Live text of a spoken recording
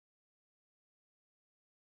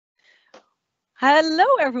Hello,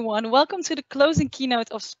 everyone. Welcome to the closing keynote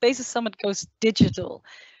of Spaces Summit Goes Digital.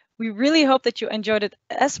 We really hope that you enjoyed it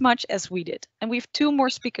as much as we did. And we have two more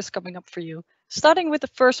speakers coming up for you. Starting with the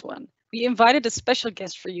first one, we invited a special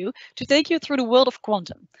guest for you to take you through the world of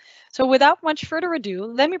quantum. So without much further ado,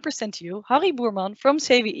 let me present to you Harry Buhrman from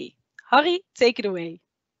CWE. Harry, take it away.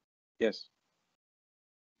 Yes.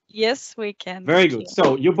 Yes, we can. Very good.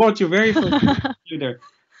 So you bought your very first computer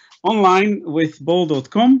online with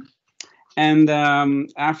bol.com. And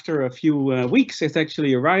after a few weeks, it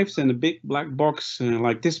actually arrives, and a big black box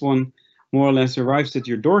like this one more or less arrives at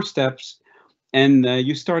your doorsteps. And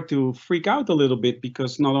you start to freak out a little bit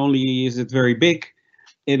because not only is it very big,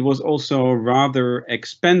 it was also rather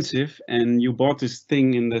expensive. And you bought this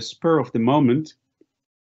thing in the spur of the moment.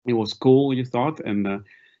 It was cool, you thought, and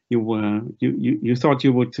you thought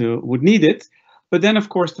you would need it. But then, of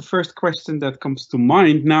course, the first question that comes to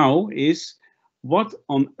mind now is, what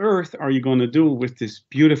on earth are you going to do with this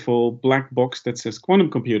beautiful black box that says quantum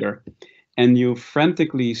computer? And you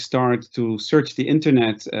frantically start to search the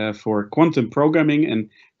internet for quantum programming and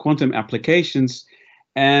quantum applications.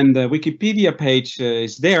 And the Wikipedia page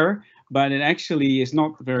is there, but it actually is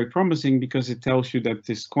not very promising because it tells you that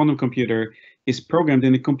this quantum computer is programmed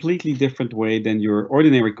in a completely different way than your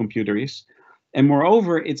ordinary computer is. And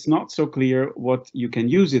moreover, it's not so clear what you can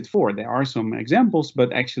use it for. There are some examples,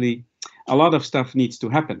 but actually a lot of stuff needs to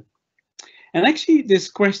happen. And actually, this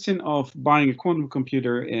question of buying a quantum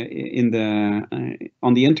computer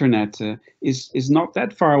on the internet is not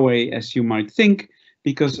that far away as you might think,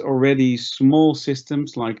 because already small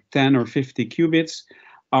systems like 10 or 50 qubits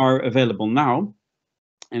are available now.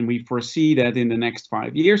 And we foresee that in the next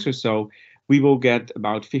 5 years or so, we will get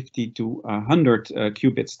about 50 to 100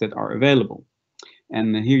 qubits that are available.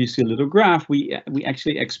 And here you see a little graph. We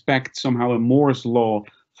actually expect somehow a Moore's law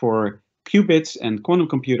for qubits and quantum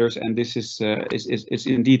computers, and this is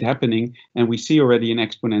indeed happening. And we see already an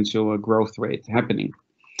exponential growth rate happening.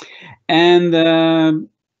 And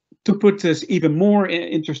to put this even more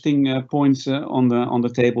interesting points on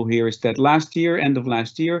the table here is that end of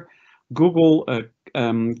last year, Google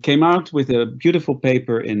came out with a beautiful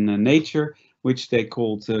paper in Nature, which they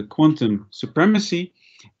called quantum supremacy.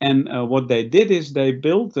 And what they did is they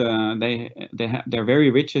built, they're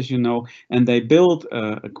very rich, as you know, and they built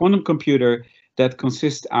a quantum computer that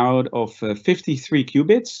consists out of 53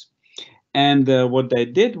 qubits. And what they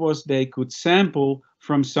did was they could sample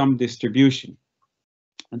from some distribution.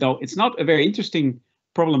 Though it's not a very interesting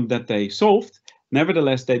problem that they solved,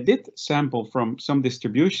 nevertheless, they did sample from some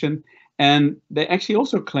distribution. And they actually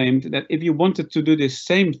also claimed that if you wanted to do this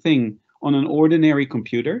same thing on an ordinary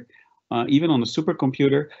computer, even on a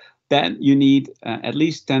supercomputer, then you need at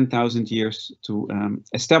least 10,000 years to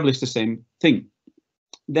establish the same thing.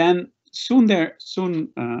 Then a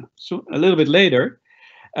little bit later,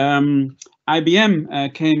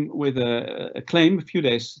 IBM came with a claim a few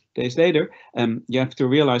days later. You have to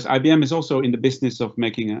realize IBM is also in the business of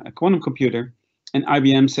making a quantum computer. And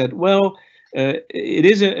IBM said, well, it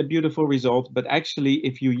is a beautiful result, but actually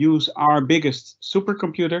if you use our biggest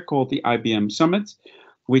supercomputer called the IBM Summit,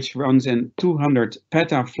 which runs in 200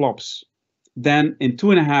 petaflops, then in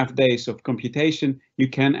 2.5 days of computation, you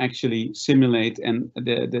can actually simulate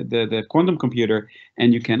the quantum computer,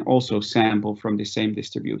 and you can also sample from the same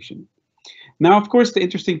distribution. Now, of course, the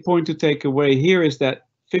interesting point to take away here is that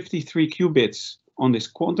 53 qubits on this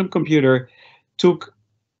quantum computer took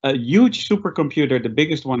a huge supercomputer, the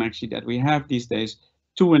biggest one actually that we have these days,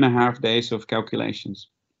 2.5 days of calculations.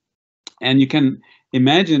 And you can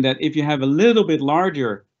imagine that if you have a little bit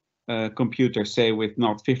larger computer, say with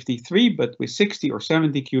not 53, but with 60 or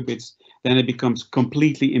 70 qubits, then it becomes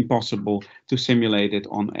completely impossible to simulate it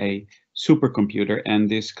on a supercomputer. And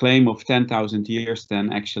this claim of 10,000 years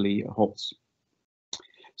then actually holds.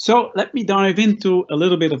 So let me dive into a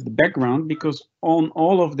little bit of the background, because on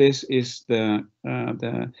all of this is the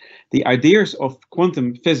ideas of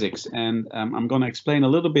quantum physics, and I'm going to explain a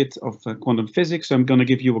little bit of quantum physics. So I'm going to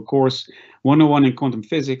give you a course 101 in quantum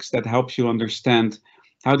physics that helps you understand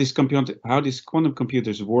how these quantum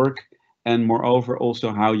computers work, and moreover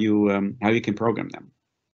also how you can program them.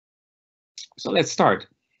 So let's start.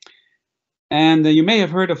 And you may have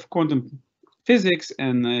heard of quantum physics,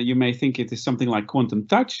 and you may think it is something like quantum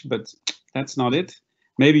touch, but that's not it.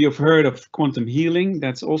 Maybe you've heard of quantum healing.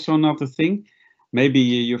 That's also not a thing. Maybe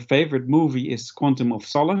your favorite movie is Quantum of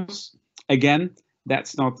Solace. Again,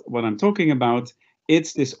 that's not what I'm talking about.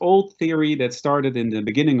 It's this old theory that started in the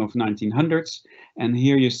beginning of 1900s. And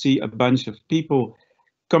here you see a bunch of people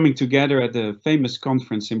coming together at a famous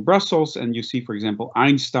conference in Brussels. And you see, for example,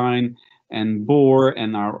 Einstein and Bohr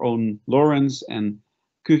and our own Lorentz and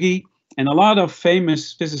Curie. And a lot of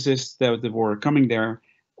famous physicists that were coming there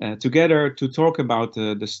together to talk about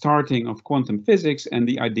the starting of quantum physics and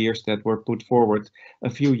the ideas that were put forward a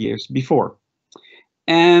few years before.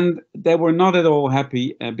 And they were not at all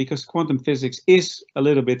happy because quantum physics is a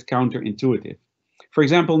little bit counterintuitive. For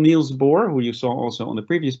example, Niels Bohr, who you saw also on the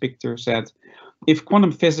previous picture, said, if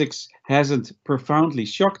quantum physics hasn't profoundly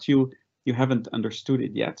shocked you, you haven't understood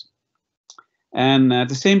it yet. And at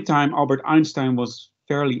the same time, Albert Einstein was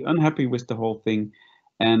fairly unhappy with the whole thing.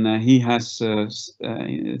 And he has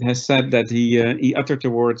said that he uttered the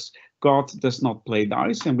words, God does not play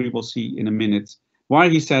dice. And we will see in a minute why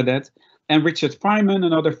he said that. And Richard Feynman,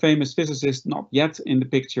 another famous physicist, not yet in the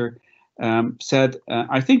picture, said,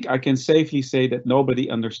 I think I can safely say that nobody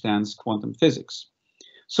understands quantum physics.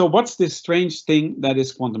 So what's this strange thing that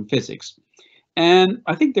is quantum physics? And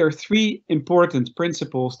I think there are three important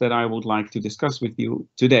principles that I would like to discuss with you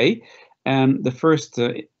today. And the first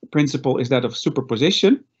principle is that of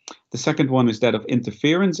superposition. The second one is that of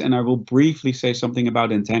interference. And I will briefly say something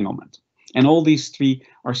about entanglement. And all these three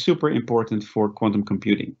are super important for quantum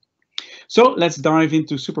computing. So let's dive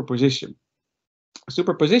into superposition.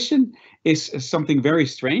 Superposition is something very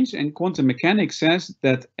strange, and quantum mechanics says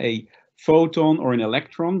that a photon or an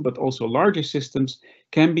electron, but also larger systems,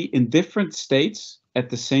 can be in different states at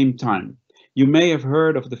the same time. You may have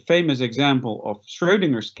heard of the famous example of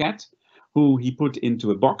Schrödinger's cat, who he put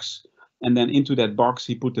into a box, and then into that box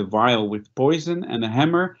he put a vial with poison and a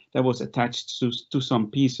hammer that was attached to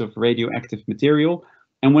some piece of radioactive material.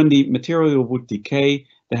 And when the material would decay,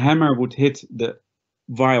 the hammer would hit the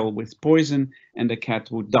vial with poison and the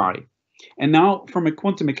cat would die. And now, from a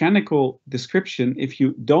quantum mechanical description, if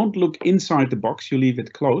you don't look inside the box, you leave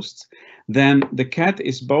it closed, then the cat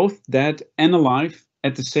is both dead and alive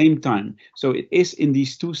at the same time. So it is in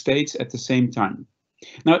these two states at the same time.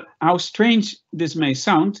 Now, how strange this may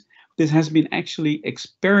sound, this has been actually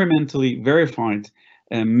experimentally verified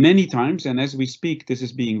many times, and as we speak, this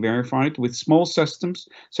is being verified with small systems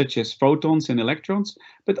such as photons and electrons,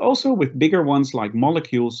 but also with bigger ones like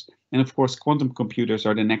molecules. And of course, quantum computers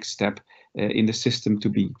are the next step in the system to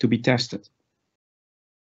be tested.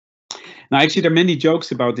 Now, actually, there are many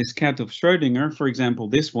jokes about this cat of Schrödinger. For example,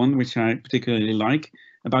 this one, which I particularly like,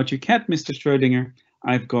 about your cat, Mr. Schrödinger,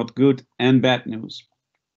 I've got good and bad news.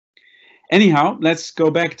 Anyhow, let's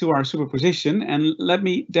go back to our superposition, and let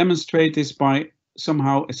me demonstrate this by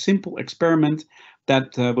somehow a simple experiment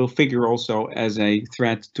that will figure also as a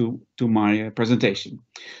thread to my presentation.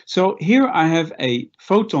 So here I have a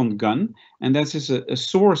photon gun, and that is a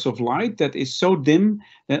source of light that is so dim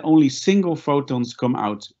that only single photons come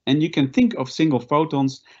out. And you can think of single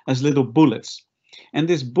photons as little bullets. And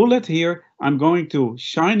this bullet here, I'm going to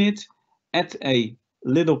shine it at a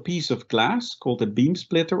little piece of glass called a beam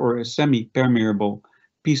splitter or a semi-permeable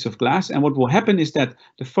piece of glass. And what will happen is that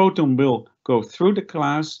the photon will go through the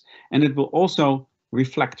glass and it will also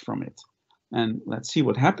reflect from it. And let's see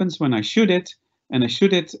what happens when I shoot it. And I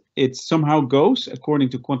shoot it, it somehow goes, according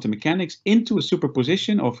to quantum mechanics, into a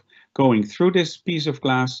superposition of going through this piece of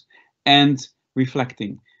glass and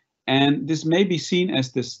reflecting. And this may be seen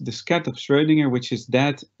as this cat of Schrödinger, which is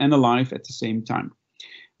dead and alive at the same time.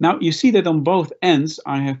 Now you see that on both ends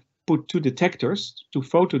I have put two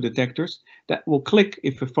photodetectors that will click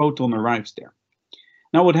if a photon arrives there.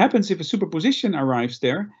 Now what happens if a superposition arrives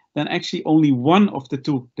there, then actually only one of the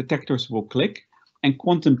two detectors will click, and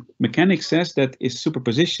quantum mechanics says that its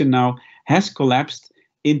superposition now has collapsed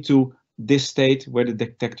into this state where the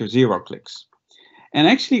detector 0 clicks. And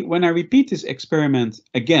actually when I repeat this experiment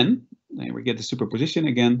again, we get the superposition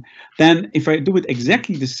again, then if I do it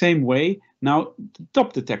exactly the same way, now the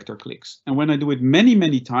top detector clicks. And when I do it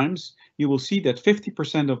many times, you will see that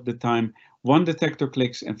 50% of the time one detector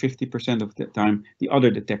clicks and 50% of the time the other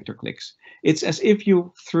detector clicks. It's as if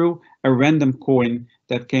you threw a random coin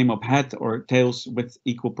that came up head or tails with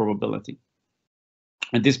equal probability.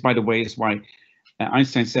 And this, by the way, is why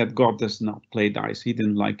Einstein said God does not play dice. He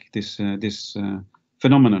didn't like this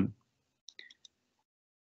phenomenon.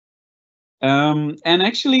 And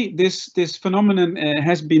actually, this phenomenon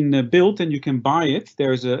has been built, and you can buy it.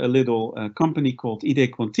 There's a little company called ID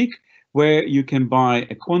Quantique, where you can buy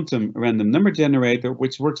a quantum random number generator,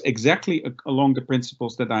 which works exactly along the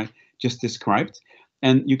principles that I just described.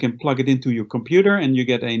 And you can plug it into your computer, and you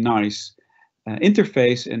get a nice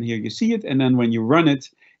interface. And here you see it. And then when you run it,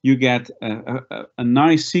 you get a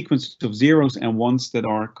nice sequence of zeros and ones that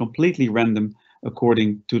are completely random,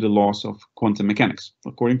 according to the laws of quantum mechanics,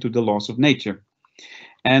 according to the laws of nature.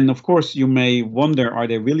 And of course, you may wonder, are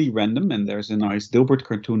they really random? And there's a nice Dilbert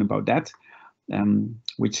cartoon about that.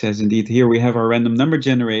 which says indeed here we have our random number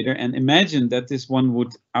generator, and imagine that this one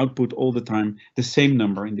would output all the time the same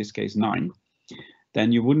number, in this case 9.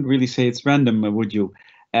 Then you wouldn't really say it's random, would you?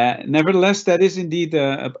 Nevertheless, that is indeed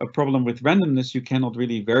a problem with randomness. You cannot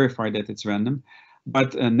really verify that it's random,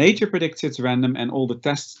 but nature predicts it's random, and all the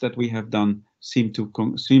tests that we have done seem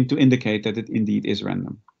to indicate that it indeed is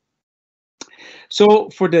random. So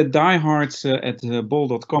for the diehards at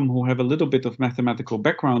bol.com who have a little bit of mathematical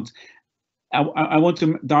background, I want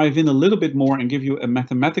to dive in a little bit more and give you a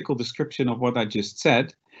mathematical description of what I just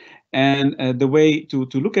said. And the way to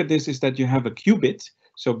look at this is that you have a qubit.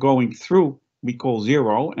 So going through, we call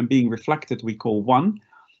 0, and being reflected, we call 1.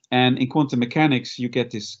 And in quantum mechanics, you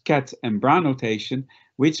get this cat and bra notation,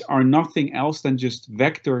 which are nothing else than just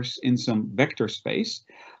vectors in some vector space.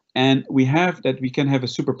 And we can have a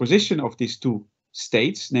superposition of these two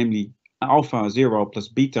states, namely alpha 0 plus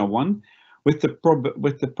beta 1, with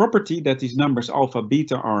the property that these numbers alpha,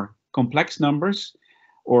 beta are complex numbers,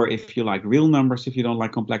 or if you like real numbers, if you don't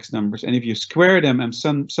like complex numbers. And if you square them and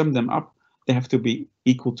sum them up, they have to be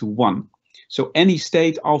equal to 1. So any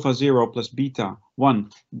state alpha 0 plus beta 1,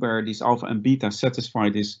 where these alpha and beta satisfy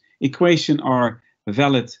this equation, are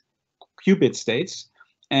valid qubit states.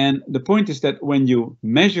 And the point is that when you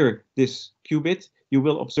measure this qubit, you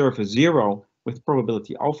will observe a 0 with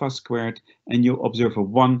probability alpha squared, and you observe a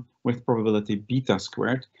 1 with probability beta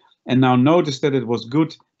squared. And now notice that it was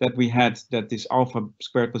good that we had that this alpha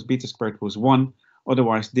squared plus beta squared was 1,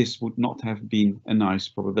 otherwise this would not have been a nice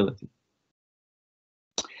probability.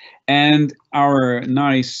 And our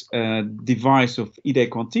nice device of idée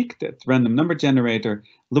quantique, that random number generator,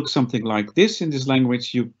 looks something like this. In this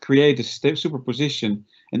language, you create a superposition,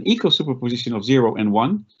 an equal superposition of 0 and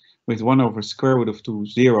 1, with 1 over square root of 2,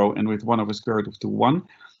 0, and with 1 over square root of 2, 1.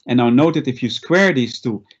 And now note that if you square these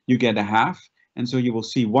two, you get a half. And so you will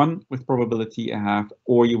see 1 with probability a half,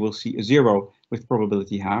 or you will see a 0 with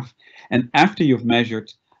probability half. And after you've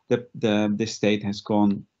measured, the state has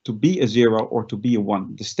gone to be a 0 or to be a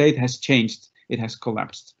 1. The state has changed, it has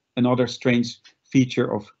collapsed. Another strange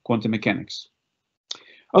feature of quantum mechanics.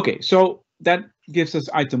 Okay, so that gives us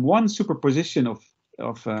item 1, superposition of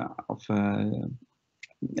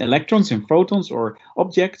electrons and photons or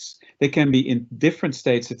objects. They can be in different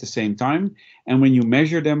states at the same time. And when you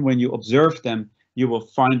measure them, when you observe them, you will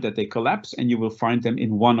find that they collapse, and you will find them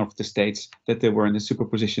in one of the states that they were in the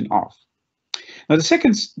superposition of. Now,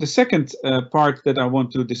 the second part that I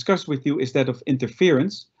want to discuss with you is that of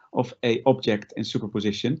interference of a object in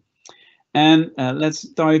superposition. And let's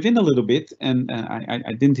dive in a little bit. And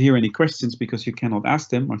I didn't hear any questions because you cannot ask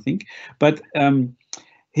them, I think. But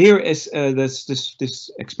here is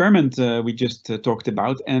this experiment we just talked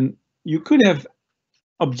about. And you could have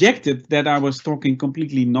objected that I was talking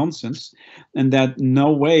completely nonsense and that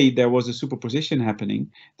no way there was a superposition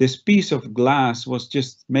happening. This piece of glass was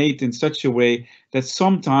just made in such a way that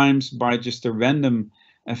sometimes by just a random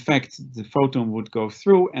effect the photon would go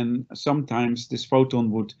through, and sometimes this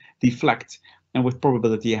photon would deflect, and with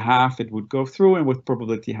probability half it would go through, and with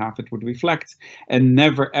probability half it would reflect, and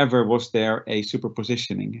never ever was there a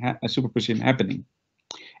superposition happening.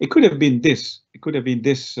 It could have been this. It could have been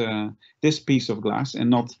this this piece of glass and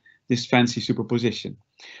not this fancy superposition.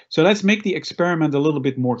 So let's make the experiment a little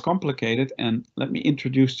bit more complicated, and let me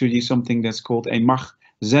introduce to you something that's called a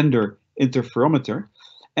Mach-Zehnder interferometer.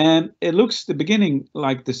 And it looks the beginning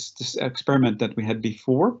like this experiment that we had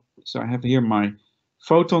before. So I have here my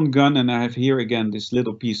photon gun, and I have here again this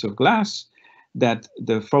little piece of glass that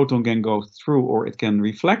the photon can go through or it can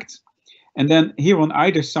reflect. And then here on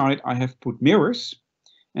either side I have put mirrors.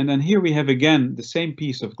 And then here we have again the same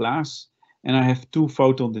piece of glass, and I have two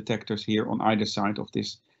photon detectors here on either side of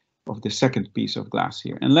the second piece of glass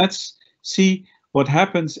here. And let's see what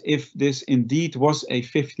happens if this indeed was a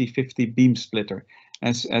 50-50 beam splitter,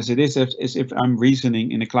 as it is as if I'm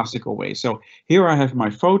reasoning in a classical way. So here I have my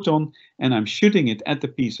photon, and I'm shooting it at the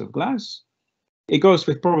piece of glass. It goes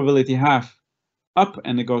with probability half up,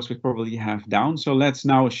 and it goes with probability half down. So let's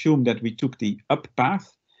now assume that we took the up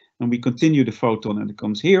path, and we continue the photon, and it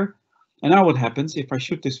comes here. And now what happens if I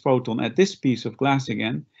shoot this photon at this piece of glass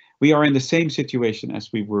again? We are in the same situation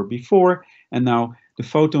as we were before, and now the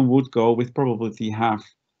photon would go with probability half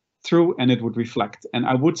through, and it would reflect. And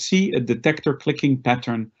I would see a detector clicking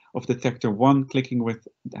pattern of detector 1 clicking with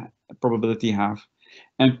probability half,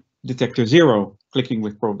 and detector 0 clicking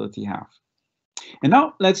with probability half. And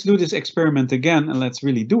now let's do this experiment again, and let's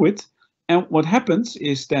really do it. And what happens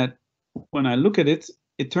is that when I look at it,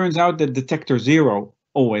 it turns out that detector 0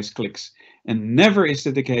 always clicks, and never is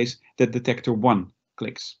it the case that detector 1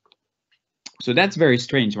 clicks. So that's very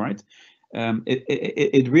strange, right?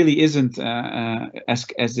 it really isn't as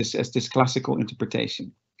this classical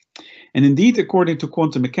interpretation. And indeed, according to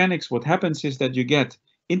quantum mechanics, what happens is that you get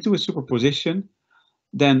into a superposition.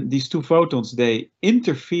 Then these two photons, they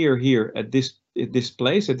interfere here at this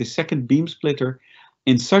place, at this second beam splitter,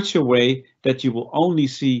 in such a way that you will only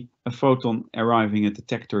see a photon arriving at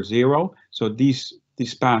detector 0. So these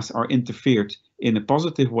paths are interfered in a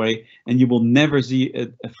positive way, and you will never see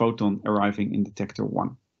a photon arriving in detector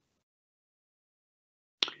 1.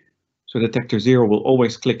 So detector 0 will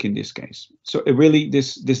always click in this case. So it really,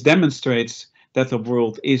 this demonstrates that the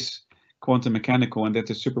world is quantum mechanical and that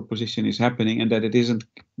the superposition is happening, and that it isn't,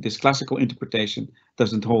 this classical interpretation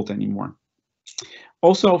doesn't hold anymore.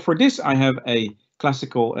 Also, for this, I have a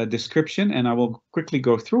classical description, and I will quickly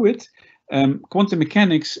go through it. Quantum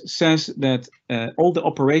mechanics says that all the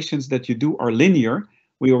operations that you do are linear.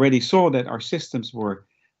 We already saw that our systems were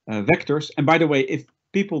vectors. And by the way, if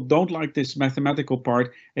people don't like this mathematical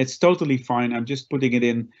part, it's totally fine. I'm just putting it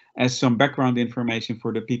in as some background information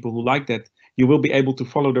for the people who like that. You will be able to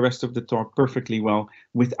follow the rest of the talk perfectly well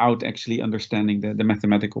without actually understanding the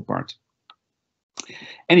mathematical part.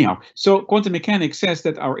 Anyhow, so quantum mechanics says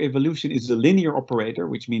that our evolution is a linear operator,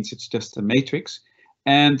 which means it's just a matrix.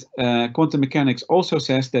 And quantum mechanics also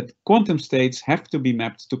says that quantum states have to be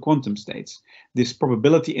mapped to quantum states. This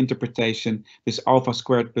probability interpretation, this alpha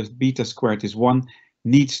squared plus beta squared is 1,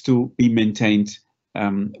 needs to be maintained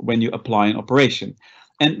when you apply an operation.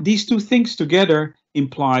 And these two things together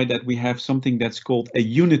imply that we have something that's called a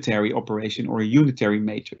unitary operation or a unitary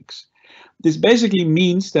matrix. This basically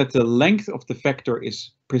means that the length of the vector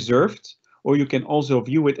is preserved, or you can also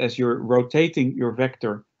view it as you're rotating your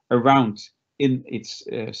vector around in its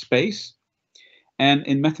space. And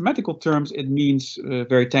in mathematical terms, it means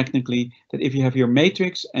very technically that if you have your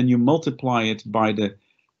matrix and you multiply it by the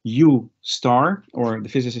U star, or the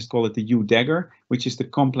physicists call it the U dagger, which is the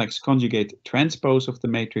complex conjugate transpose of the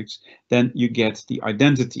matrix, then you get the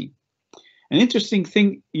identity. An interesting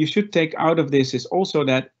thing you should take out of this is also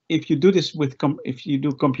that if you do this with if you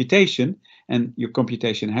do computation, and your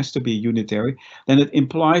computation has to be unitary, then it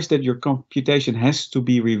implies that your computation has to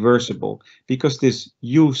be reversible, because this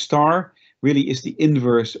U star really is the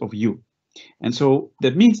inverse of U. And so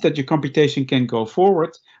that means that your computation can go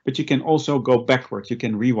forward, but you can also go backward. You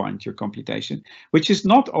can rewind your computation, which is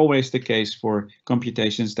not always the case for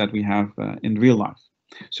computations that we have in real life.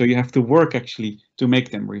 So you have to work actually to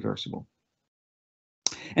make them reversible.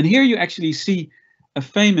 And here you actually see a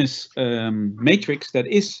famous matrix that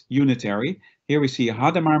is unitary. Here we see a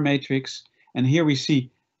Hadamard matrix, and here we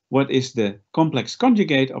see what is the complex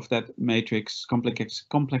conjugate of that matrix,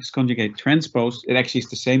 complex conjugate transpose. It actually is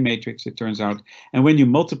the same matrix, it turns out. And when you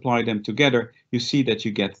multiply them together, you see that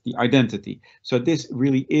you get the identity. So this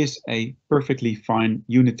really is a perfectly fine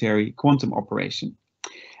unitary quantum operation.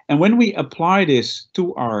 And when we apply this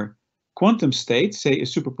to our quantum state, say a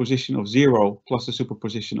superposition of 0 plus a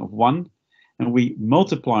superposition of 1, and we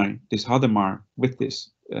multiply this Hadamard with this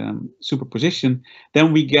superposition,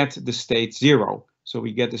 then we get the state 0. So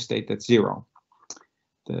we get the state that's 0,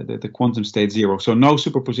 the quantum state 0. So no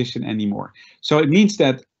superposition anymore. So it means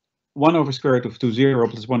that 1 over square root of 2, 0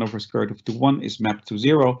 plus 1 over square root of 2, 1 is mapped to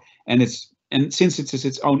 0. And since it is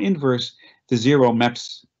its own inverse, the 0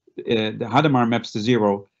 maps, the Hadamard maps the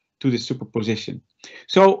 0 to the superposition.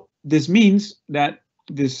 So this means that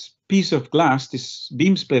this piece of glass, this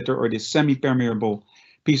beam splitter, or this semi-permeable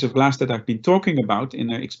piece of glass that I've been talking about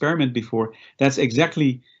in an experiment before, that's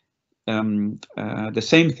exactly the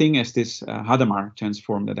same thing as this Hadamard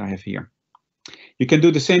transform that I have here. You can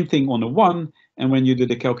do the same thing on a 1, and when you do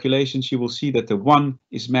the calculations, you will see that the 1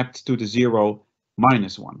 is mapped to the 0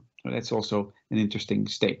 minus 1. So that's also an interesting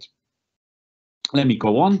state. Let me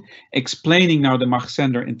go on, explaining now the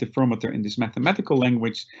Mach-Zehnder interferometer in this mathematical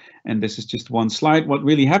language, and this is just one slide. What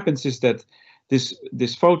really happens is that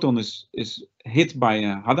this photon is hit by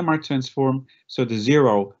a Hadamard transform, so the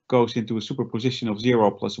 0 goes into a superposition of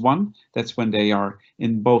 0 plus 1. That's when they are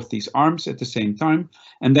in both these arms at the same time,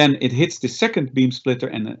 and then it hits the second beam splitter,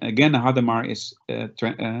 and again a Hadamard is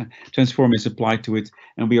transform is applied to it,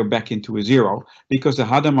 and we are back into a 0, because the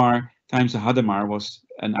Hadamard times a Hadamard was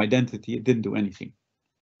an identity. It didn't do anything.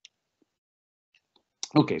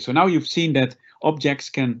 Okay, so now you've seen that objects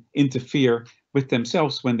can interfere with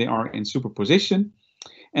themselves when they are in superposition.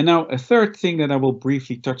 And now a third thing that I will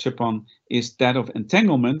briefly touch upon is that of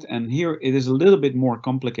entanglement. And here it is a little bit more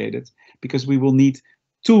complicated, because we will need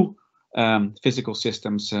two physical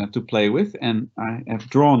systems to play with. And I have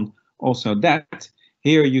drawn also that.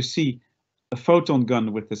 Here you see a photon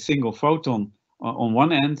gun with a single photon on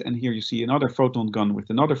one end, and here you see another photon gun with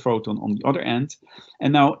another photon on the other end.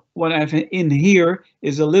 And now what I have in here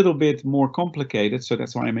is a little bit more complicated, so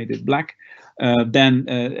that's why I made it black, than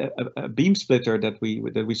a beam splitter that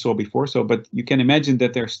we saw before. So, but you can imagine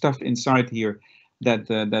that there's stuff inside here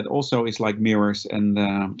that also is like mirrors and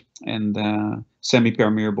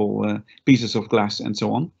semi-permeable pieces of glass and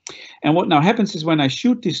so on. And what now happens is when I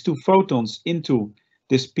shoot these two photons into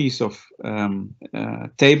this piece of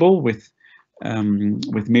table with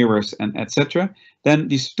mirrors and etc., then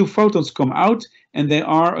these two photons come out and they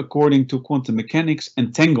are, according to quantum mechanics,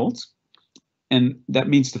 entangled. And that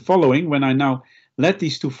means the following: when I now let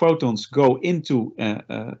these two photons go into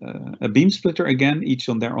a beam splitter again, each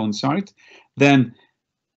on their own side, then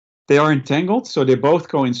they are entangled, so they both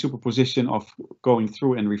go in superposition of going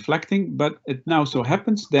through and reflecting. But it now so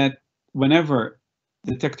happens that whenever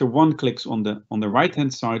detector 1 clicks on the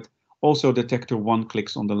right-hand side, also detector 1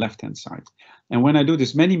 clicks on the left-hand side. And when I do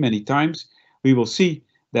this many, many times, we will see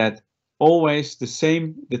that always the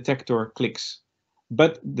same detector clicks.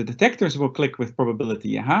 But the detectors will click with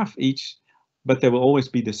probability a half each, but they will always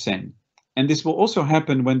be the same. And this will also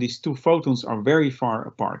happen when these two photons are very far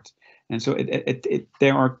apart. And so they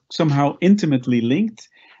are somehow intimately linked,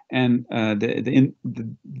 and the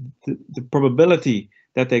probability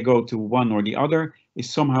that they go to one or the other is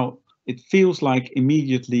somehow, it feels like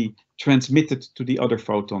immediately transmitted to the other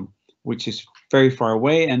photon, which is very far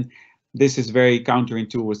away. And this is very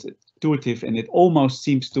counterintuitive, and it almost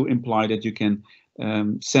seems to imply that you can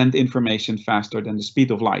send information faster than the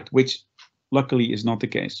speed of light, which luckily is not the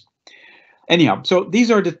case. Anyhow, so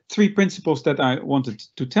these are the three principles that I wanted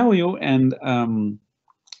to tell you, and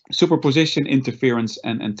superposition, interference,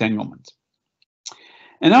 and entanglement.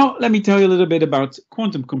 And now let me tell you a little bit about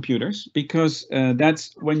quantum computers, because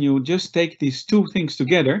that's when you just take these two things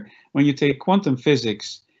together, when you take quantum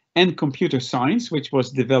physics and computer science, which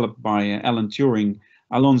was developed by Alan Turing,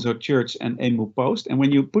 Alonzo Church, and Emil Post. And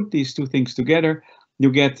when you put these two things together,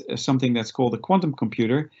 you get something that's called a quantum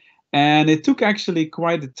computer. And it took actually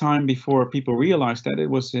quite a time before people realized that. It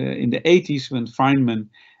was in the 80s when Feynman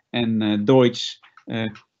and Deutsch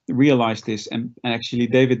realized this, and actually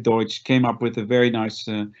David Deutsch came up with a very nice,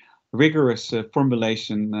 rigorous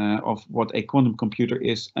formulation of what a quantum computer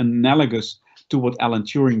is, analogous to what Alan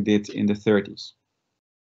Turing did in the 30s.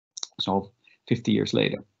 So 50 years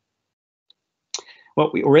later. Well,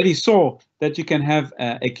 we already saw that you can have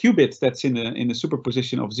a qubit that's in the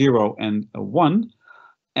superposition of 0 and 1.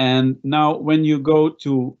 And now when you go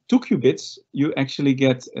to 2 qubits, you actually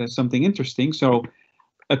get something interesting. So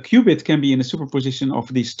a qubit can be in a superposition of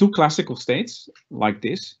these two classical states, like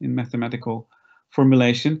this in mathematical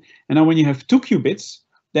formulation. And now when you have 2 qubits,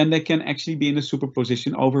 then they can actually be in a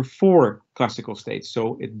superposition over 4 classical states.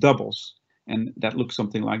 So it doubles. And that looks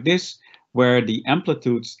something like this, where the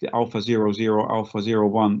amplitudes, the alpha 0, 0, alpha 0,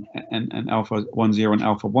 1, and alpha 1, 0, and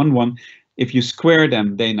alpha 1, 1, if you square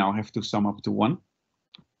them, they now have to sum up to 1.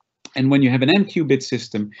 And when you have an n qubit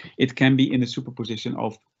system, it can be in a superposition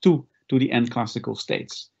of 2 to the n classical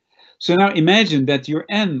states. So now imagine that your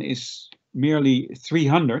n is merely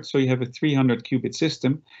 300, so you have a 300 qubit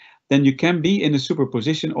system, then you can be in a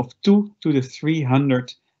superposition of 2 to the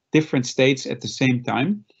 300 different states at the same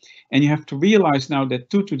time. And you have to realize now that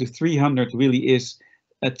 2 to the 300 really is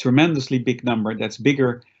a tremendously big number. That's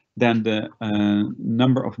bigger than the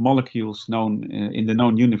number of molecules known in the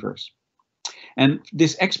known universe. And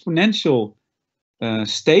this exponential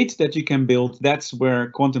state that you can build, that's where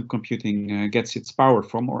quantum computing gets its power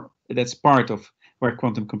from, or that's part of where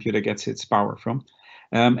quantum computer gets its power from.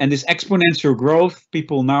 And this exponential growth,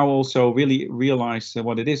 people now also really realize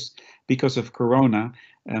what it is because of Corona.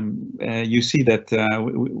 You see that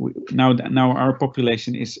now our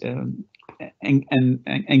population is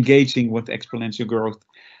engaging with exponential growth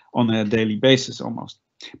on a daily basis almost.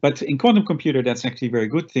 But in quantum computer, that's actually a very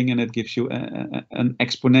good thing, and it gives you an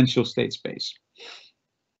exponential state space.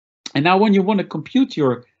 And now when you want to compute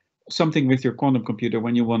something with your quantum computer,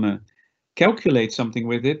 when you want to calculate something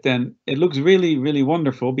with it, then it looks really, really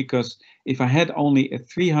wonderful, because if I had only a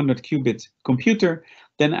 300 qubit computer,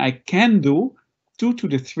 then I can do 2 to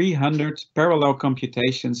the 300 parallel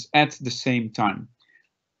computations at the same time.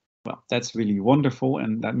 Well, that's really wonderful,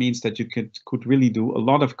 and that means that you could really do a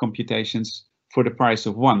lot of computations for the price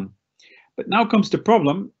of one. But now comes the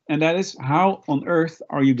problem, and that is, how on earth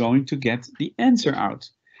are you going to get the answer out?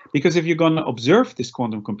 Because if you're going to observe this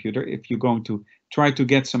quantum computer, if you're going to try to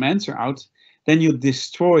get some answer out, then you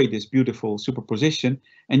destroy this beautiful superposition,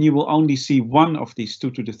 and you will only see one of these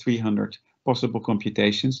 2 to the 300 possible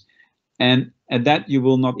computations. And at that, you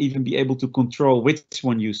will not even be able to control which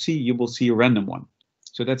one you see. You will see a random one.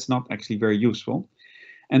 So that's not actually very useful.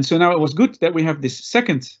 And so now it was good that we have this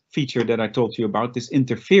second feature that I told you about, this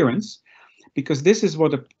interference, because this is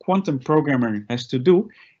what a quantum programmer has to do.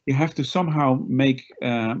 You have to somehow make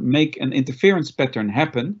an interference pattern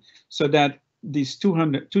happen so that these 2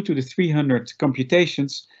 to the 300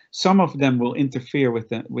 computations, some of them will interfere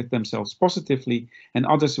with themselves positively, and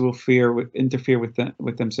others will interfere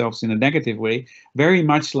with themselves in a negative way, very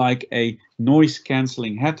much like a noise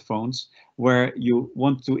cancelling headphones, where you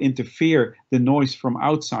want to interfere the noise from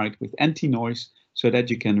outside with anti-noise so that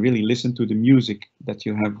you can really listen to the music that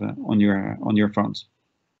you have on your phones.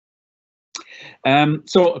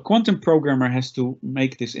 So a quantum programmer has to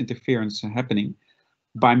make this interference happening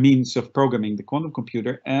by means of programming the quantum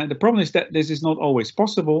computer. The problem is that this is not always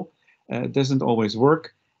possible, doesn't always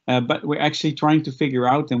work, but we're actually trying to figure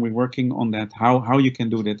out, and we're working on that, how you can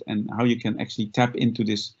do that and how you can actually tap into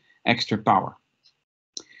this extra power.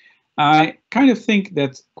 I kind of think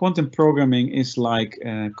that quantum programming is like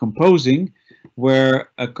composing, where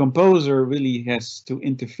a composer really has to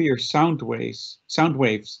interfere sound waves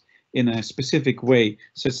in a specific way,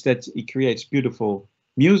 such that he creates beautiful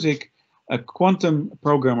music. A quantum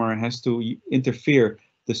programmer has to interfere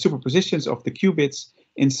the superpositions of the qubits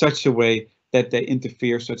in such a way that they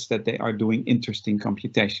interfere such that they are doing interesting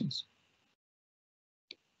computations.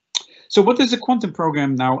 So what does a quantum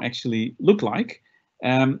program now actually look like?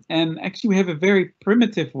 And actually we have a very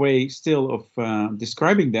primitive way still of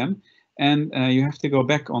describing them. And you have to go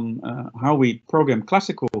back on how we program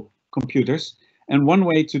classical computers. And one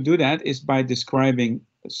way to do that is by describing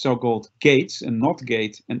so-called gates, a NOT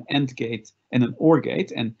gate, an AND gate, and an OR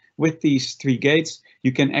gate. And with these three gates,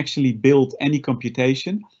 you can actually build any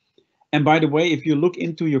computation. And by the way, if you look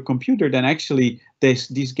into your computer, then actually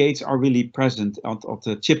these gates are really present at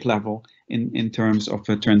the chip level in terms of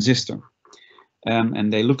a transistor.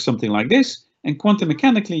 And they look something like this. And quantum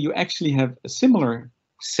mechanically, you actually have a similar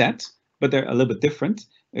set, but they're a little bit different.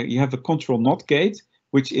 You have a control NOT gate,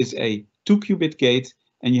 which is a 2-qubit gate,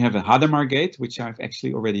 and you have a Hadamard gate, which I've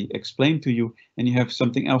actually already explained to you, and you have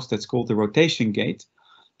something else that's called the rotation gate.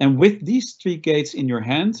 And with these three gates in your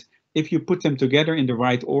hand, if you put them together in the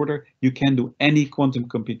right order, you can do any quantum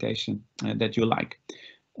computation that you like.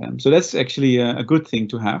 So that's actually a good thing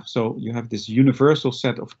to have. So you have this universal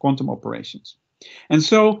set of quantum operations. And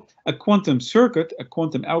so a quantum circuit, a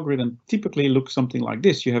quantum algorithm typically looks something like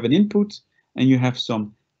this. You have an input and you have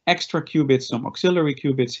some extra qubits, some auxiliary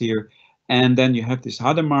qubits here. And then you have this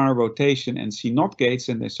Hadamard, rotation, and C0 gates,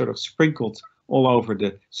 and they're sort of sprinkled all over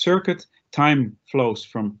the circuit. Time flows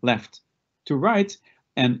from left to right.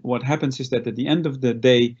 And what happens is that at the end of the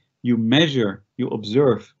day, you measure, you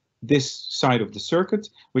observe this side of the circuit,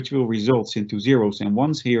 which will result into zeros and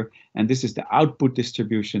ones here. And this is the output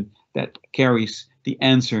distribution that carries the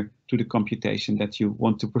answer to the computation that you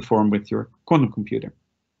want to perform with your quantum computer.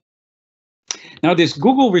 Now, this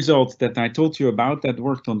Google result that I told you about, that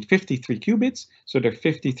worked on 53 qubits. So there are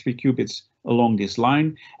 53 qubits along this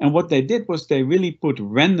line. And what they did was they really put a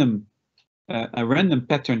random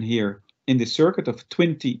pattern here in the circuit of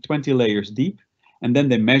 20 layers deep. And then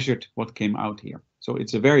they measured what came out here. So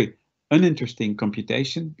it's a very uninteresting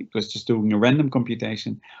computation because just doing a random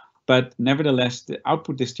computation. But nevertheless, the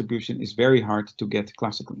output distribution is very hard to get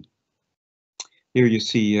classically. Here you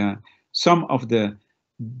see some of the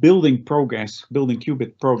building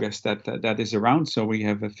qubit progress that is around. So we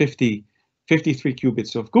have a 53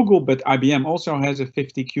 qubits of Google, but IBM also has a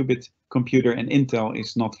 50 qubit computer and Intel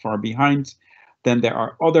is not far behind. Then there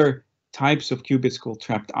are other types of qubits called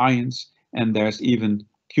trapped ions, and there's even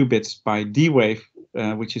qubits by D-Wave,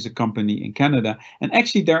 which is a company in Canada. And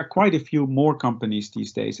actually there are quite a few more companies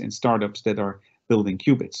these days and startups that are building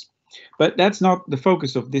qubits. But that's not the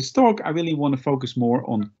focus of this talk. I really want to focus more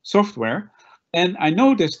on software. And I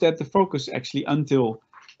noticed that the focus actually until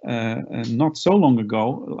not so long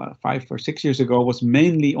ago, 5 or 6 years ago, was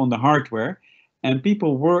mainly on the hardware. And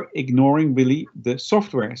people were ignoring really the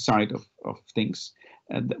software side of things.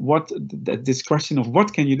 This question of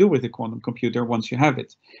what can you do with a quantum computer once you have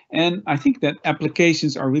it. And I think that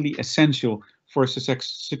applications are really essential for a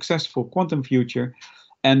successful quantum future.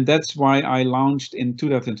 And that's why I launched in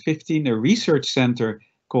 2015 a research center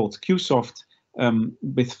called QSoft,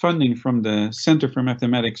 with funding from the Center for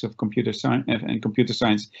Mathematics of Computer Science and Computer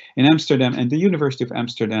Science in Amsterdam and the University of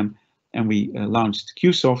Amsterdam. And we launched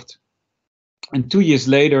QSoft. And 2 years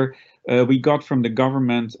later, we got from the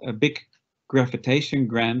government a big gravitation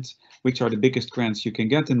grant, which are the biggest grants you can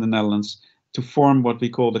get in the Netherlands, to form what we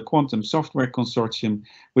call the Quantum Software Consortium,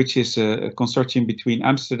 which is a consortium between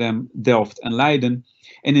Amsterdam, Delft, and Leiden.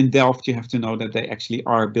 And in Delft, you have to know that they actually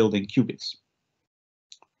are building qubits.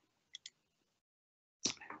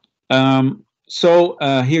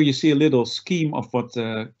 Here you see a little scheme of what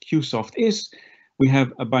QSoft is. We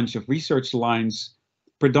have a bunch of research lines,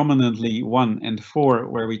 predominantly 1 and 4,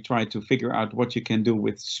 where we try to figure out what you can do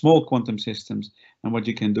with small quantum systems and what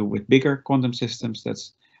you can do with bigger quantum systems.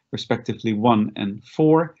 That's respectively 1 and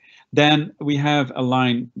 4. Then we have a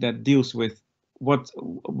line that deals with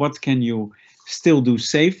what can you still do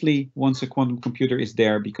safely once a quantum computer is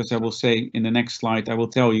there, because I will say in the next slide, I will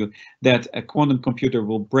tell you that a quantum computer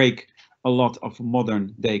will break a lot of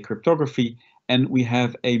modern day cryptography, and we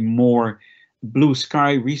have a more blue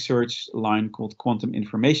sky research line called quantum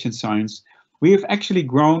information science. We have actually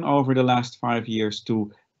grown over the last 5 years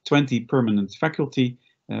to 20 permanent faculty.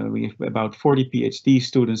 We have about 40 PhD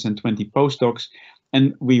students and 20 postdocs,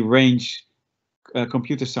 and we range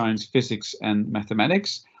computer science, physics, and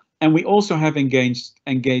mathematics. And we also have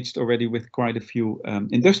engaged already with quite a few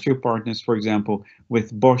industrial partners, for example,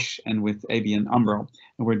 with Bosch and with ABN AMRO.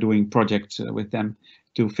 And we're doing projects with them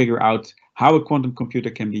to figure out how a quantum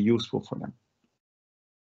computer can be useful for them.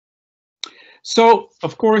 So,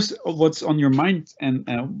 of course, what's on your mind, and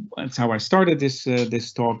that's how I started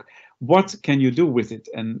this talk. What can you do with it,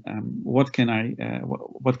 and what can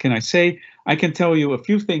I say? I can tell you a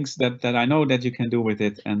few things that I know that you can do with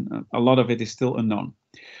it, and a lot of it is still unknown.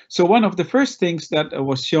 So one of the first things that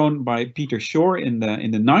was shown by Peter Shor in the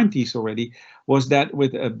 90s already was that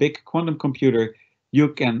with a big quantum computer, you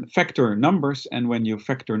can factor numbers, and when you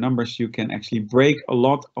factor numbers, you can actually break a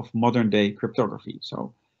lot of modern day cryptography.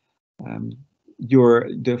 So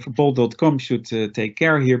the bol.com should take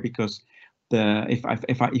care here, because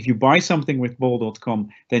if you buy something with bol.com,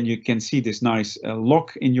 then you can see this nice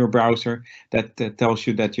lock in your browser that tells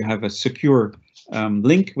you that you have a secure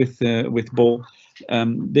link with Bol.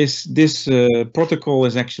 This protocol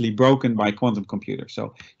is actually broken by quantum computer,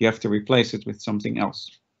 so you have to replace it with something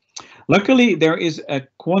else. Luckily, there is a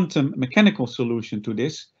quantum mechanical solution to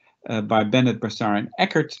this by Bennett, Brassard, and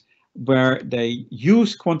Eckert, where they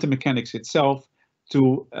use quantum mechanics itself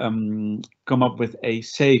to come up with a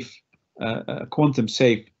safe, quantum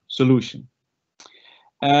safe solution.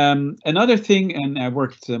 Another thing, and I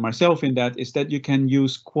worked myself in that, is that you can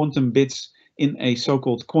use quantum bits in a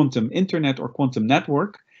so-called quantum internet or quantum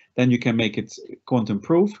network. Then you can make it quantum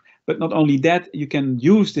proof. But not only that, you can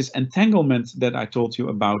use this entanglement that I told you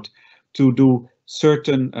about to do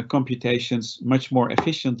certain computations much more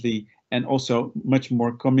efficiently, and also much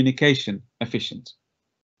more communication efficient.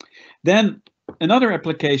 Then another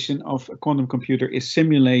application of a quantum computer is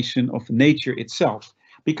simulation of nature itself,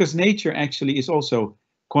 because nature actually is also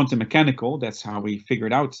quantum mechanical. That's how we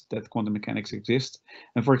figured out that quantum mechanics exist.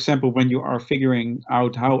 And for example, when you are figuring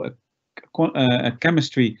out how a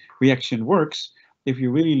chemistry reaction works, if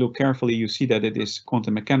you really look carefully, you see that it is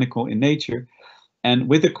quantum mechanical in nature. And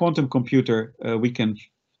with a quantum computer, we can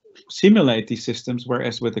simulate these systems,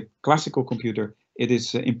 whereas with a classical computer, it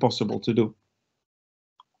is impossible to do.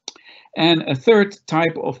 And a third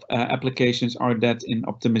type of applications are that in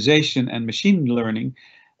optimization and machine learning,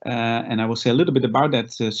 and I will say a little bit about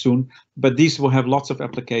that soon, but these will have lots of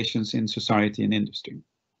applications in society and industry.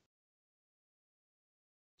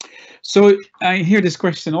 So I hear this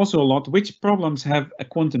question also a lot: which problems have a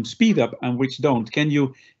quantum speedup and which don't? Can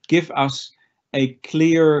you give us a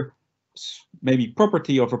clear, maybe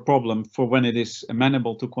property of a problem for when it is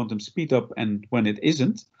amenable to quantum speedup and when it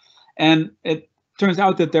isn't? And it turns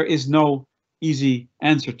out that there is no easy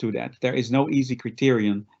answer to that. There is no easy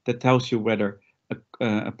criterion that tells you whether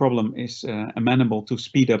a problem is amenable to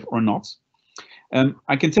speedup or not.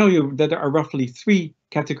 I can tell you that there are roughly 3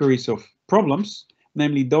 categories of problems,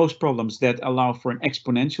 namely those problems that allow for an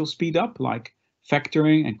exponential speedup, like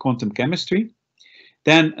factoring and quantum chemistry.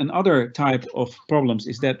 Then another type of problems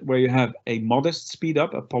is that where you have a modest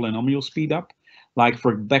speedup, a polynomial speedup, like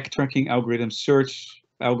for backtracking algorithms, search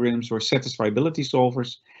algorithms, or satisfiability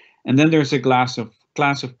solvers. And then there's a class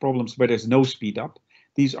of problems where there's no speedup.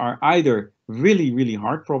 These are either really, really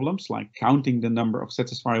hard problems, like counting the number of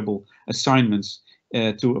satisfiable assignments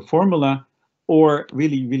to a formula, or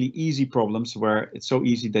really, really easy problems where it's so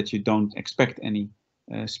easy that you don't expect any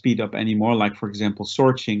speedup anymore, like, for example,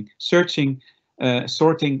 sorting,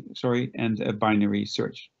 and binary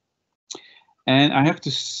search. And I have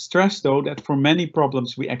to stress, though, that for many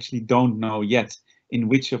problems, we actually don't know yet in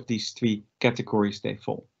which of these 3 categories they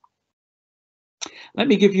fall. Let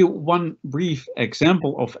me give you one brief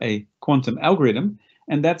example of a quantum algorithm,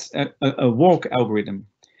 and that's a walk algorithm.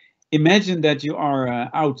 Imagine that you are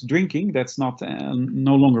out drinking. That's not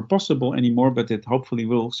no longer possible anymore, but it hopefully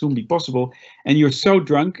will soon be possible. And you're so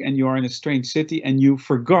drunk and you are in a strange city and you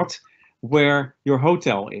forgot where your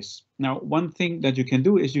hotel is. Now, one thing that you can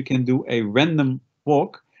do is you can do a random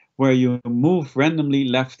walk where you move randomly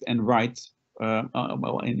left and right.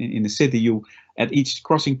 Well, in the city, you at each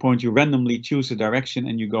crossing point you randomly choose a direction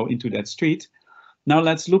and you go into that street. Now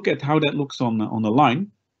let's look at how that looks on a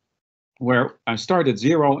line, where I start at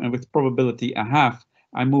 0 and with probability a half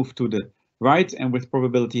I move to the right, and with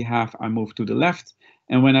probability half I move to the left.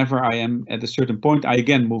 And whenever I am at a certain point, I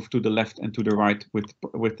again move to the left and to the right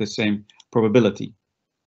with the same probability.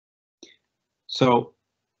 So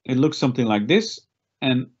it looks something like this.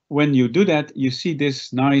 And when you do that, you see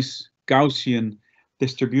this nice Gaussian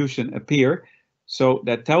distribution appear. So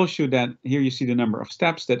that tells you that here you see the number of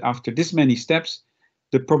steps, that after this many steps,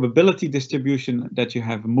 the probability distribution that you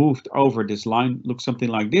have moved over this line looks something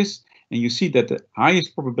like this. And you see that the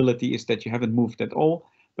highest probability is that you haven't moved at all,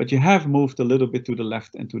 but you have moved a little bit to the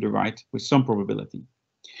left and to the right with some probability.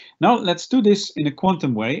 Now let's do this in a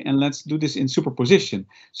quantum way, and let's do this in superposition.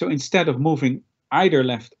 So instead of moving either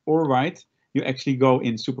left or right, you actually go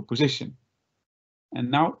in superposition.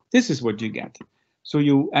 And now this is what you get. So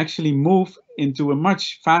you actually move into a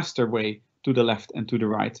much faster way to the left and to the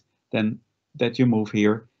right than that you move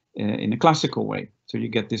here in a classical way. So you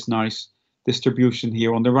get this nice distribution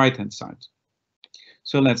here on the right hand side.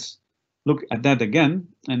 So let's look at that again.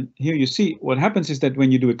 And here you see what happens is that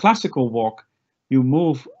when you do a classical walk, you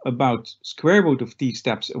move about square root of t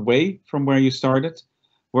steps away from where you started.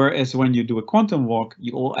 Whereas when you do a quantum walk,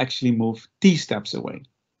 you all actually move t steps away.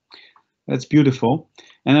 That's beautiful.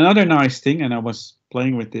 And another nice thing, and I was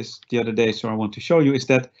playing with this the other day, so I want to show you, is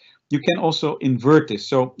that you can also invert this.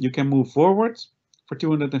 So you can move forward for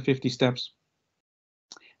 250 steps,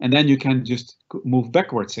 and then you can just move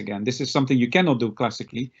backwards again. This is something you cannot do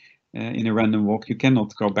classically in a random walk. You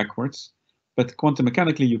cannot go backwards, but quantum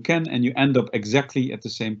mechanically you can, and you end up exactly at the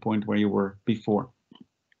same point where you were before.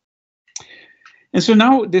 And so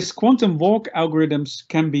now this quantum walk algorithms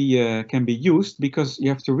can be used, because you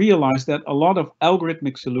have to realize that a lot of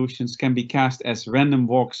algorithmic solutions can be cast as random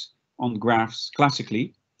walks on graphs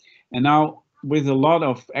classically. And now with a lot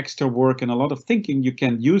of extra work and a lot of thinking, you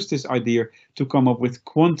can use this idea to come up with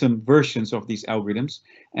quantum versions of these algorithms.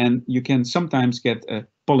 And you can sometimes get a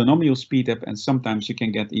polynomial speed up, and sometimes you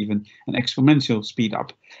can get even an exponential speed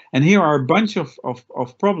up. And here are a bunch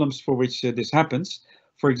of problems for which this happens.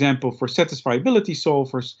 For example, for satisfiability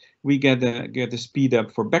solvers, we get a speed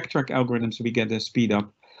up. For backtrack algorithms, we get a speed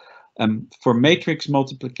up. For matrix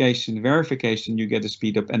multiplication verification, you get a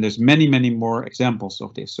speed up, and there's many, many more examples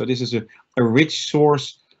of this. So this is a rich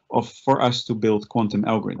source for us to build quantum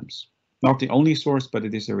algorithms. Not the only source, but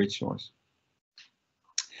it is a rich source.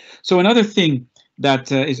 So another thing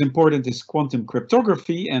that is important is quantum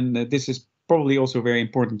cryptography, and this is probably also very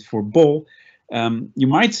important for Bol. You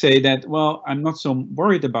might say that, well, I'm not so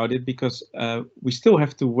worried about it, because we still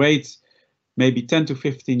have to wait maybe 10 to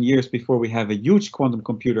 15 years before we have a huge quantum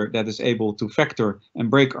computer that is able to factor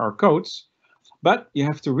and break our codes. But you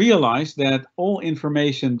have to realize that all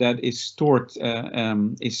information that is stored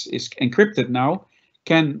is encrypted now,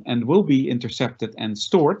 can and will be intercepted and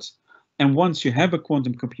stored. And once you have a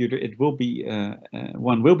quantum computer, it will be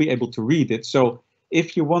one will be able to read it. So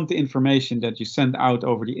if you want the information that you send out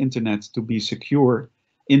over the internet to be secure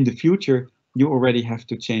in the future, you already have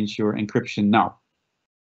to change your encryption now.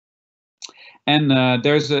 And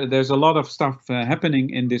there's a lot of stuff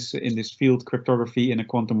happening in this field, cryptography in a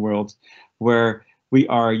quantum world, where we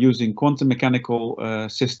are using quantum mechanical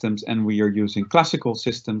systems, and we are using classical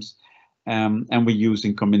systems, and we're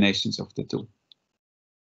using combinations of the two.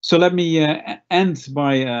 So let me end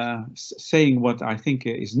by saying what I think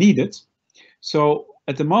is needed. So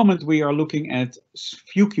at the moment we are looking at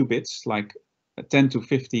few qubits, like 10 to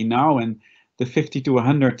 50 now, and the 50 to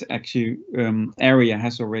 100 actually area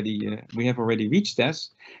has already we have already reached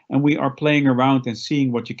this, and we are playing around and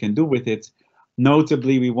seeing what you can do with it.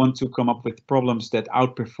 Notably, we want to come up with problems that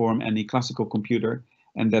outperform any classical computer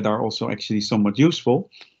and that are also actually somewhat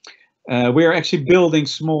useful. We are actually building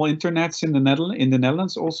small internets in the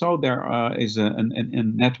Netherlands. Also, there is a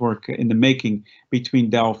network in the making between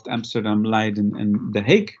Delft, Amsterdam, Leiden, and The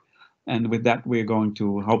Hague. And with that, we're going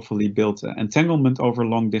to hopefully build entanglement over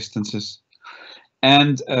long distances.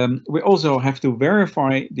 And we also have to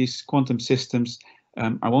verify these quantum systems.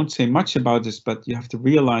 I won't say much about this, but you have to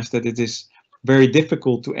realize that it is very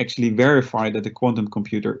difficult to actually verify that a quantum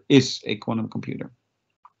computer is a quantum computer.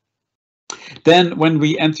 Then when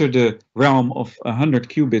we enter the realm of 100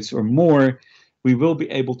 qubits or more, we will be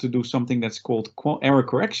able to do something that's called error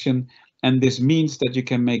correction. And this means that you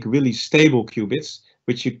can make really stable qubits,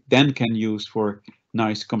 which you then can use for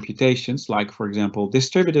nice computations, like, for example,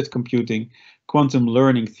 distributed computing, quantum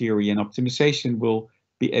learning theory and optimization will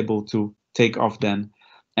be able to take off then.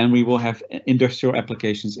 and we will have industrial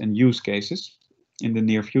applications and use cases in the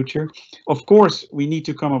near future. Of course, we need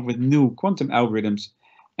to come up with new quantum algorithms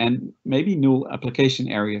and maybe new application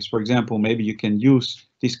areas. For example, maybe you can use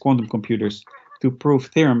these quantum computers to prove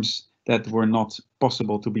theorems that were not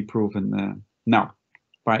possible to be proven now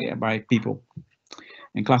by people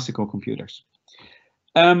and classical computers.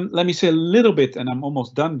 Let me say a little bit, and I'm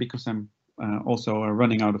almost done because I'm also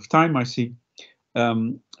running out of time, I see.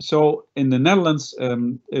 So in the Netherlands,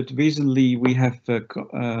 recently we have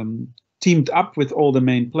teamed up with all the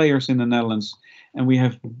main players in the Netherlands, and we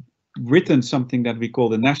have written something that we call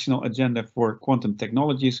the National Agenda for Quantum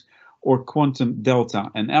Technologies, or Quantum Delta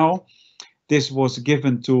NL. This was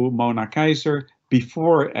given to Mona Keizer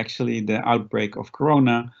before actually the outbreak of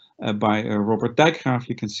Corona by Robert Dijkgraaf.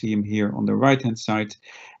 You can see him here on the right-hand side.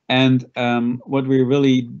 And what we're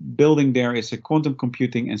really building there is a quantum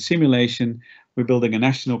computing and simulation. We're building a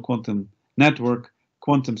national quantum network,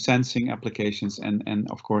 quantum sensing applications, and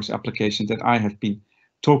of course applications that I have been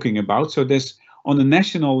talking about. So this, on a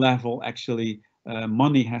national level, actually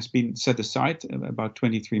money has been set aside, about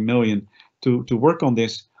 23 million, to work on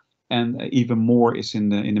this, and even more is in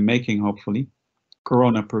the making, hopefully,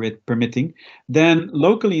 Corona permitting. Then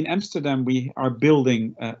locally in Amsterdam, we are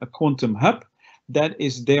building a quantum hub that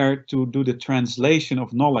is there to do the translation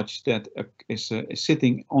of knowledge that is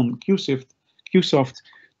sitting on QSoft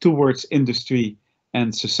towards industry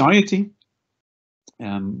and society.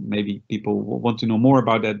 Maybe people want to know more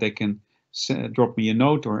about that, they can drop me a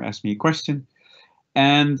note or ask me a question.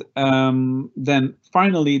 And then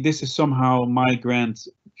finally, this is somehow my grand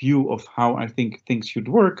view of how I think things should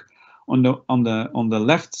work. On the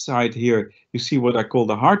left side here, you see what I call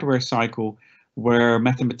the hardware cycle, where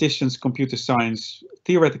mathematicians, computer science,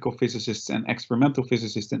 theoretical physicists, and experimental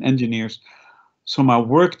physicists and engineers somehow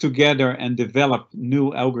work together and develop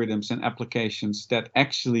new algorithms and applications that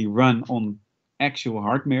actually run on actual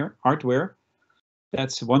hardware.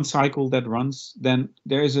 That's one cycle that runs. Then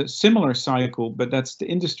there is a similar cycle, but that's the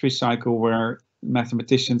industry cycle, where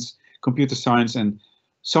mathematicians, computer science, and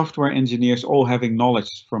software engineers, all having knowledge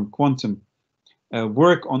from quantum,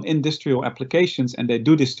 work on industrial applications, and they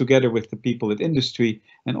do this together with the people at industry.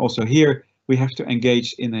 And also here we have to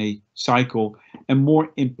engage in a cycle. And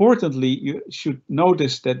more importantly, you should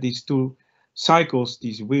notice that these two cycles,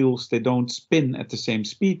 these wheels, they don't spin at the same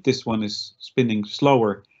speed. This one is spinning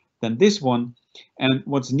slower than this one. And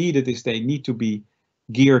what's needed is they need to be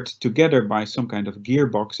geared together by some kind of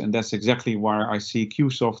gearbox. And that's exactly why I see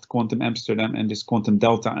QSoft, Quantum Amsterdam, and this Quantum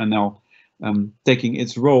Delta NL taking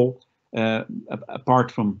its role.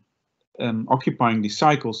 Apart from occupying these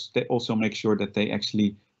cycles, they also make sure that they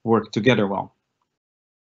actually work together well.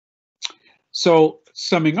 So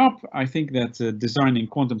summing up, I think that designing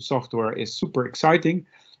quantum software is super exciting.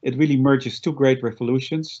 It really merges two great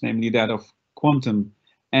revolutions, namely that of quantum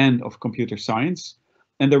and of computer science.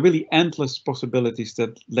 And there are really endless possibilities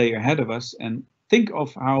that lay ahead of us. And think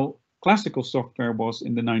of how classical software was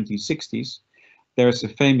in the 1960s. There's a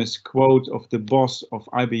famous quote of the boss of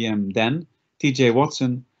IBM then, T.J.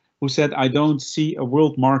 Watson, who said, "I don't see a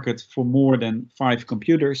world market for more than 5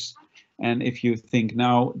 computers." And if you think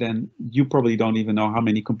now, then you probably don't even know how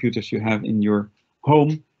many computers you have in your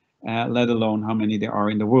home, let alone how many there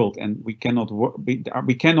are in the world. And we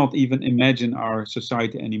cannot even imagine our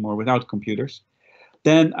society anymore without computers.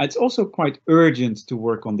 Then it's also quite urgent to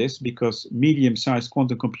work on this, because medium-sized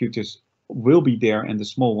quantum computers will be there, and the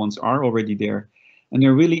small ones are already there. And they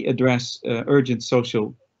really address urgent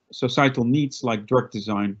societal needs like drug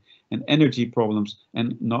design and energy problems,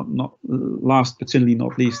 and not last but certainly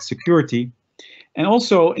not least, security. And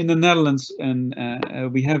also in the Netherlands, and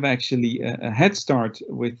we have actually a head start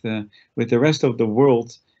with the rest of the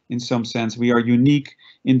world. In some sense, we are unique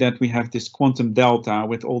in that we have this quantum delta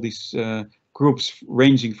with all these groups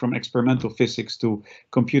ranging from experimental physics to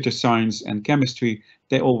computer science and chemistry.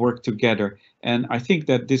 They all work together. And I think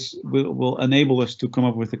that this will enable us to come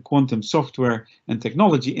up with a quantum software and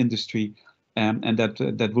technology industry, and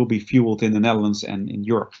that will be fueled in the Netherlands and in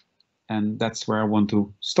Europe. And that's where I want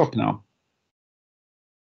to stop now.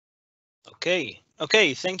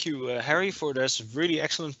 Okay, thank you, Harry, for this really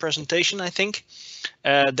excellent presentation. I think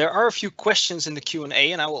there are a few questions in the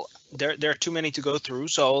Q&A, and there are too many to go through,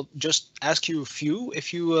 so I'll just ask you a few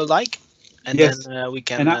if you like, and yes. Then we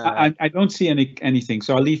can. And I don't see anything,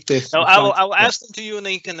 so I'll leave this. No, I'll ask them to you, and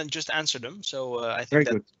then you can just answer them. So I think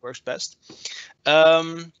that works best.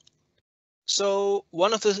 So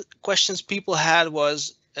one of the questions people had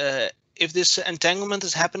was if this entanglement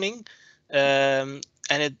is happening.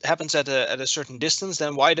 And it happens at a certain distance,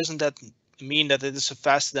 then why doesn't that mean that it is a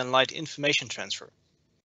faster than light information transfer?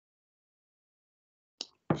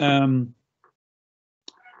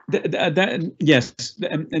 Yes,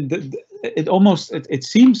 it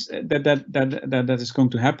seems that is going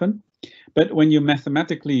to happen, but when you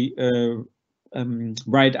mathematically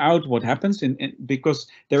write out what happens, because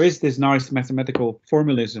there is this nice mathematical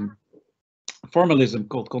formalism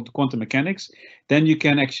called quantum mechanics, then you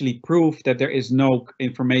can actually prove that there is no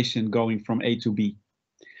information going from A to B.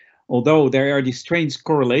 Although there are these strange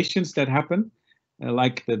correlations that happen,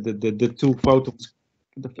 like the two photons,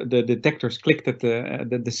 the detectors clicked at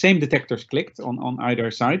the same detectors clicked on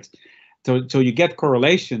either side, so you get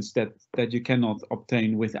correlations that you cannot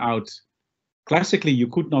obtain without. Classically, you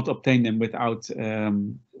could not obtain them without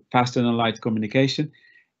faster than light communication.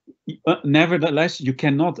 Nevertheless, you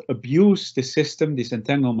cannot abuse the system, this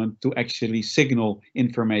entanglement, to actually signal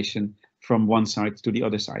information from one side to the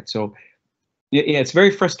other side. So yeah, it's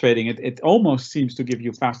very frustrating. It almost seems to give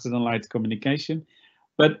you faster than light communication,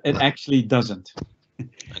 but it actually doesn't.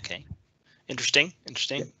 Okay, interesting.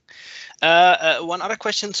 One other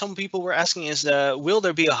question some people were asking is, will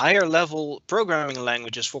there be a higher level programming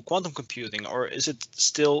languages for quantum computing, or is it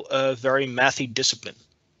still a very mathy discipline?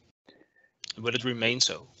 Will it remain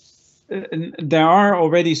so? There are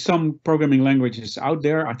already some programming languages out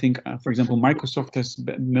there. I think, for example, Microsoft has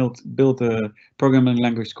built a programming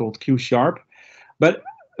language called QSharp. But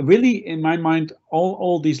really, in my mind,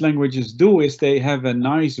 all these languages do is they have a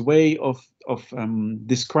nice way of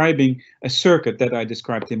describing a circuit that I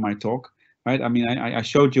described in my talk. Right? I mean, I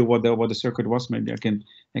showed you what the circuit was. Maybe I can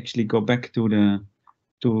actually go back to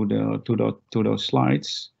those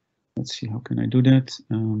slides. Let's see, how can I do that?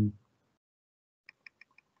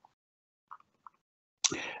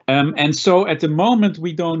 And so at the moment,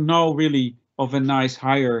 we don't know really of a nice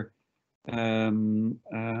higher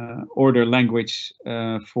order language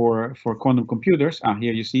for quantum computers.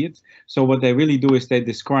 Here you see it. So what they really do is they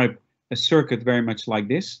describe a circuit very much like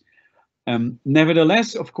this.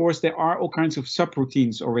 Nevertheless, of course, there are all kinds of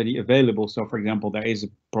subroutines already available. So, for example, there is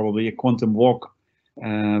probably a quantum walk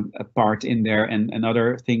a part in there, and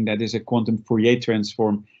another thing that is a quantum Fourier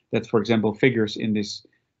transform that, for example, figures in this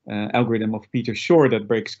algorithm of Peter Shor that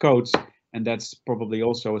breaks codes, and that's probably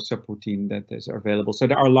also a subroutine that is available. So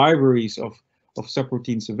there are libraries of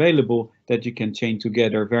subroutines available that you can chain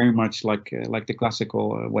together, very much like the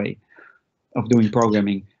classical way of doing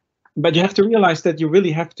programming. But you have to realize that you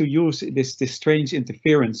really have to use this strange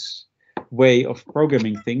interference way of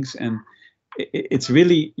programming things, and it's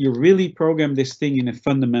really, you really program this thing in a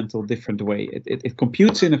fundamental different way. It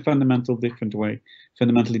computes in a fundamentally different way,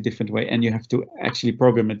 and you have to actually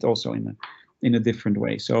program it also in a different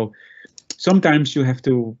way. So sometimes you have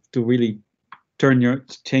to really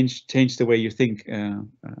change the way you think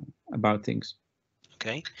about things.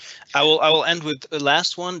 Okay, I will end with the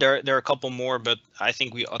last one. There are a couple more, but I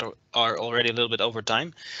think we are already a little bit over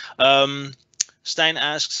time. Stijn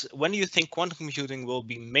asks, when do you think quantum computing will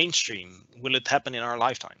be mainstream? Will it happen in our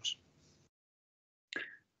lifetimes?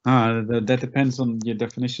 That depends on your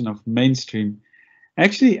definition of mainstream.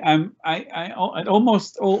 Actually,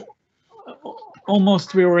 almost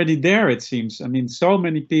we're already there, it seems. I mean, so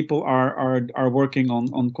many people are working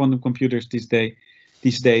on quantum computers these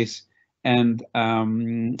days, and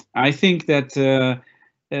I think that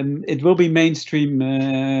it will be mainstream.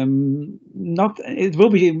 It will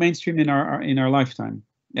be mainstream in our lifetime.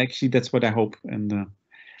 Actually, that's what I hope, and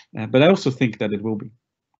but I also think that it will be.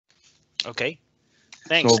 Okay,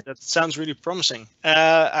 thanks. So, that sounds really promising.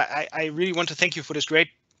 I really want to thank you for this great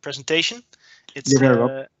presentation. It's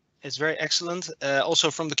very excellent.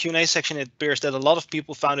 Also from the Q&A section, it appears that a lot of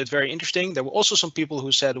people found it very interesting. There were also some people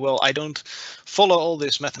who said, well, I don't follow all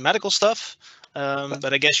this mathematical stuff.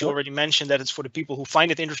 But I guess you already mentioned that it's for the people who find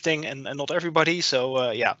it interesting and not everybody.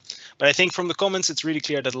 So yeah, but I think from the comments, it's really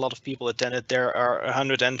clear that a lot of people attended. There are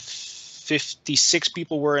 156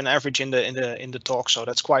 people were on average in the talk. So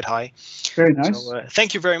that's quite high. Very nice. So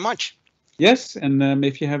thank you very much. Yes. And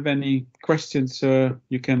if you have any questions,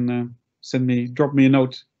 you can drop me a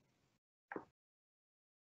note.